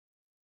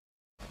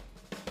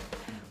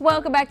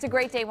Welcome back to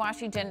Great Day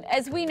Washington.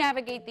 As we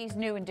navigate these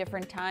new and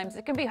different times,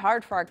 it can be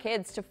hard for our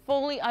kids to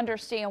fully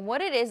understand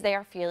what it is they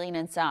are feeling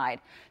inside.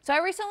 So I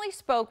recently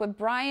spoke with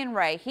Brian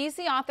Wray. He's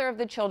the author of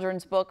the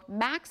children's book,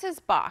 Max's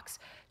Box,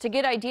 to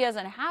get ideas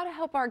on how to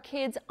help our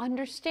kids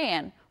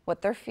understand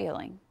what they're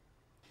feeling.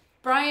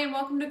 Brian,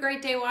 welcome to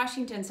Great Day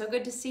Washington. So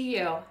good to see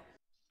you.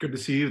 Good to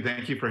see you.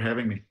 Thank you for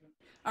having me.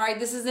 All right,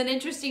 this is an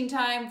interesting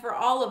time for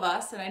all of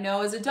us, and I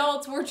know as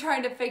adults we're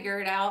trying to figure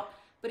it out,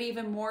 but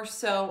even more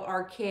so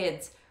our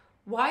kids.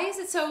 Why is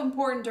it so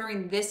important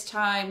during this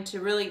time to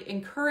really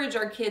encourage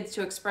our kids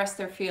to express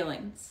their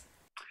feelings?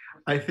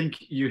 I think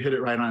you hit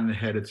it right on the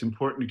head. It's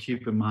important to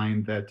keep in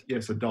mind that,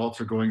 yes,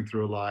 adults are going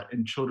through a lot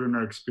and children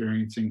are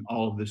experiencing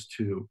all of this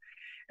too.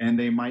 And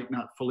they might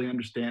not fully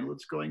understand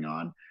what's going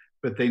on,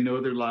 but they know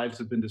their lives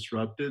have been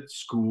disrupted,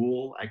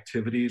 school,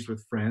 activities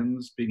with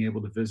friends, being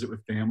able to visit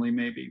with family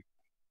maybe.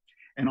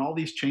 And all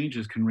these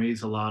changes can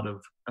raise a lot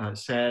of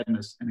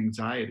sadness and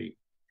anxiety.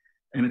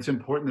 And it's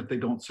important that they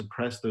don't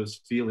suppress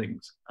those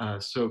feelings.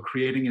 So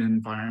creating an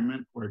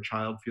environment where a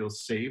child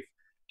feels safe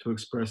to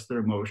express their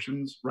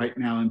emotions, right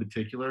now in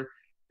particular,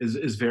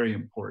 is very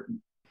important.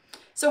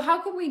 So how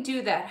can we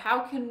do that? How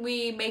can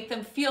we make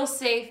them feel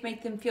safe,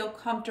 make them feel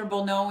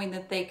comfortable knowing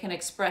that they can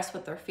express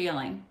what they're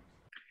feeling?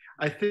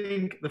 I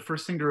think the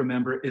first thing to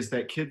remember is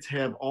that kids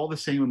have all the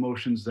same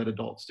emotions that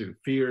adults do: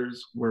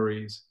 fears,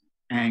 worries,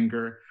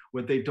 anger.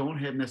 What they don't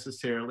have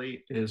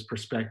necessarily is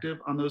perspective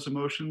on those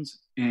emotions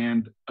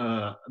and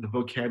the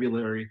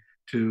vocabulary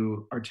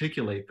to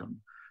articulate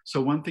them. So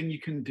one thing you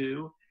can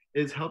do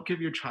is help give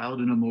your child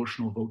an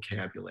emotional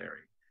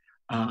vocabulary.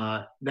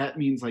 That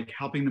means like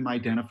helping them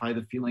identify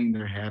the feeling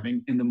they're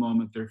having in the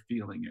moment they're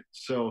feeling it.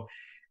 So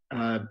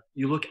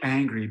you look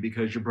angry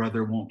because your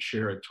brother won't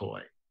share a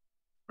toy,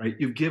 right?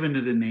 You've given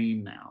it a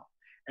name now.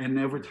 And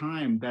over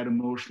time, that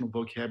emotional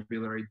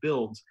vocabulary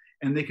builds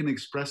and they can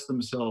express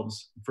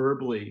themselves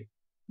verbally,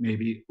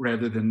 maybe,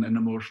 rather than an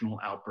emotional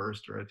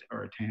outburst or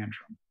a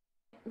tantrum.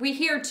 We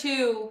hear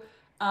too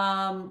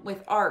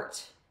with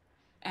art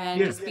and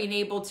Yes. just being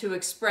able to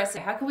express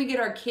it. How can we get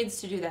our kids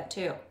to do that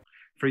too?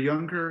 For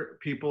younger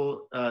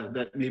people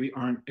that maybe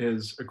aren't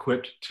as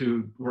equipped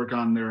to work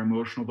on their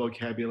emotional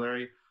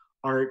vocabulary,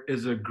 art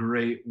is a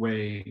great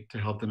way to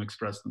help them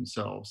express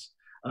themselves.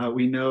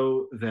 We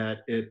know that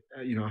it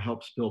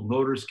helps build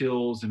motor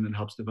skills and it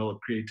helps develop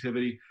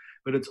creativity,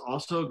 but it's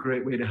also a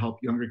great way to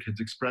help younger kids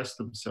express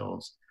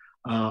themselves.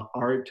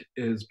 Art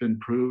has been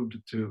proved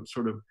to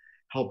sort of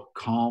help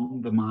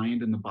calm the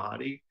mind and the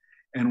body.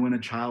 And when a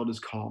child is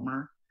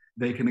calmer,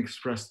 they can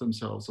express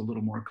themselves a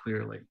little more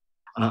clearly.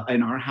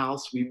 In our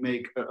house, we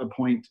make a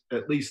point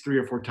at least 3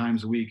 or 4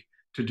 times a week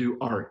to do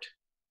art.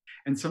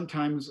 And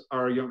sometimes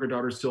our younger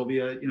daughter,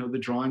 Sylvia, the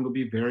drawing will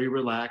be very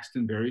relaxed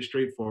and very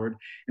straightforward.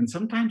 And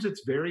sometimes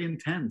it's very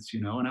intense,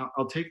 and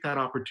I'll take that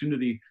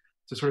opportunity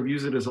to sort of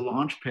use it as a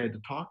launch pad to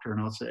talk to her.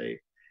 And I'll say,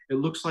 it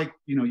looks like,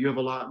 you have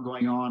a lot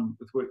going on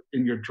with what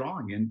in your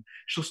drawing. And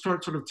she'll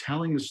start sort of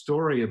telling a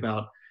story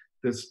about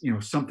this,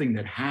 something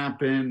that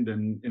happened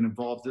and it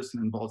involves this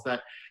and involves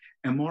that.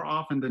 And more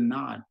often than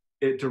not,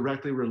 it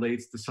directly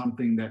relates to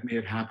something that may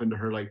have happened to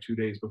her like 2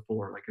 days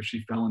before, like if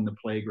she fell in the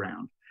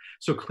playground.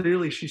 So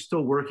clearly she's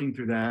still working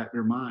through that in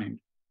her mind,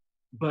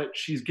 but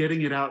she's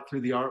getting it out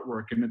through the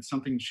artwork. And it's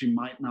something she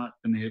might not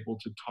have been able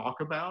to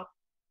talk about,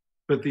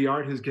 but the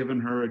art has given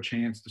her a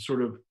chance to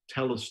sort of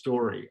tell a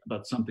story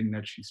about something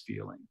that she's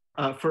feeling.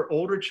 For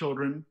older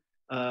children,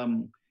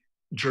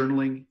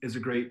 journaling is a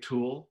great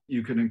tool.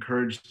 You can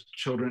encourage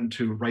children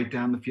to write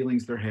down the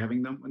feelings they're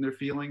having them when they're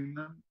feeling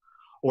them.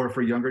 Or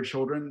for younger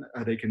children,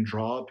 they can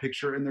draw a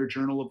picture in their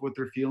journal of what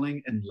they're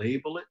feeling and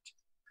label it.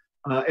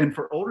 And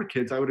for older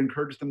kids, I would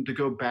encourage them to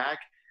go back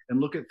and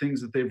look at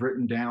things that they've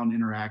written down,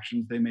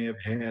 interactions they may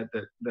have had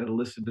that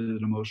elicited an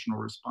emotional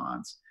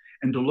response,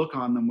 and to look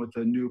on them with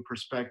a new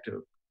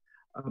perspective.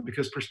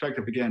 Because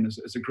perspective, again,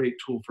 is a great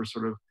tool for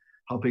sort of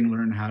helping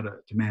learn how to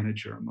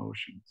manage your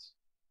emotions.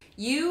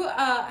 You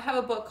have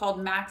a book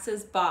called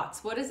Max's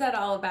Box. What is that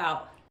all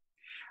about?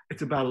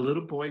 It's about a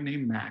little boy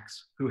named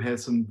Max who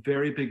has some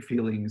very big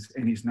feelings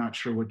and he's not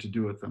sure what to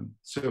do with them.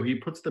 So he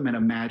puts them in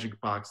a magic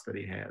box that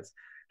he has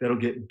that'll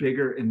get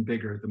bigger and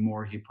bigger the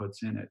more he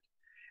puts in it.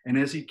 And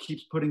as he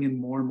keeps putting in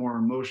more and more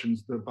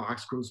emotions, the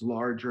box grows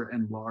larger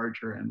and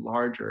larger and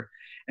larger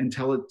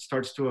until it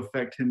starts to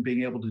affect him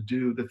being able to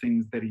do the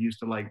things that he used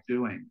to like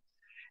doing.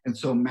 And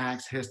so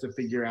Max has to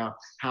figure out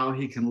how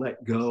he can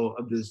let go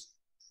of this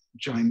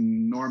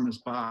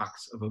ginormous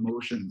box of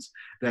emotions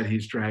that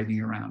he's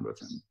dragging around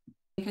with him.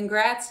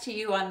 Congrats to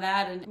you on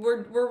that. And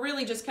we're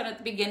really just kind of at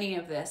the beginning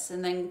of this.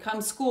 And then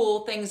come school,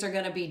 things are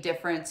going to be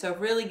different. So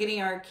really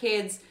getting our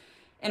kids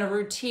in a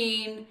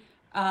routine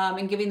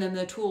and giving them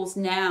the tools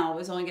now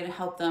is only going to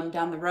help them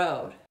down the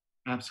road.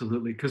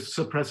 Absolutely, because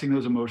suppressing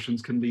those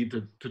emotions can lead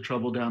to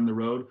trouble down the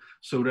road.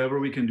 So whatever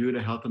we can do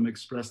to help them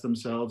express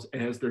themselves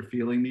as they're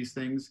feeling these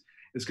things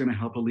is going to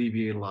help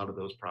alleviate a lot of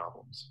those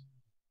problems.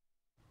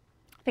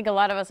 I think a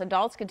lot of us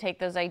adults can take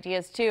those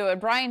ideas too.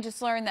 And Brian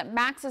just learned that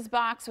Max's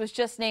Box was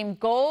just named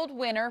Gold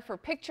winner for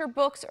Picture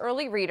Book's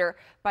Early Reader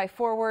by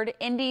Forward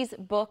Indie's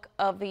Book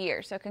of the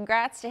Year. So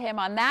congrats to him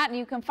on that. And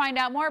you can find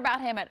out more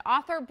about him at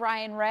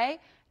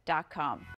authorbrianwray.com.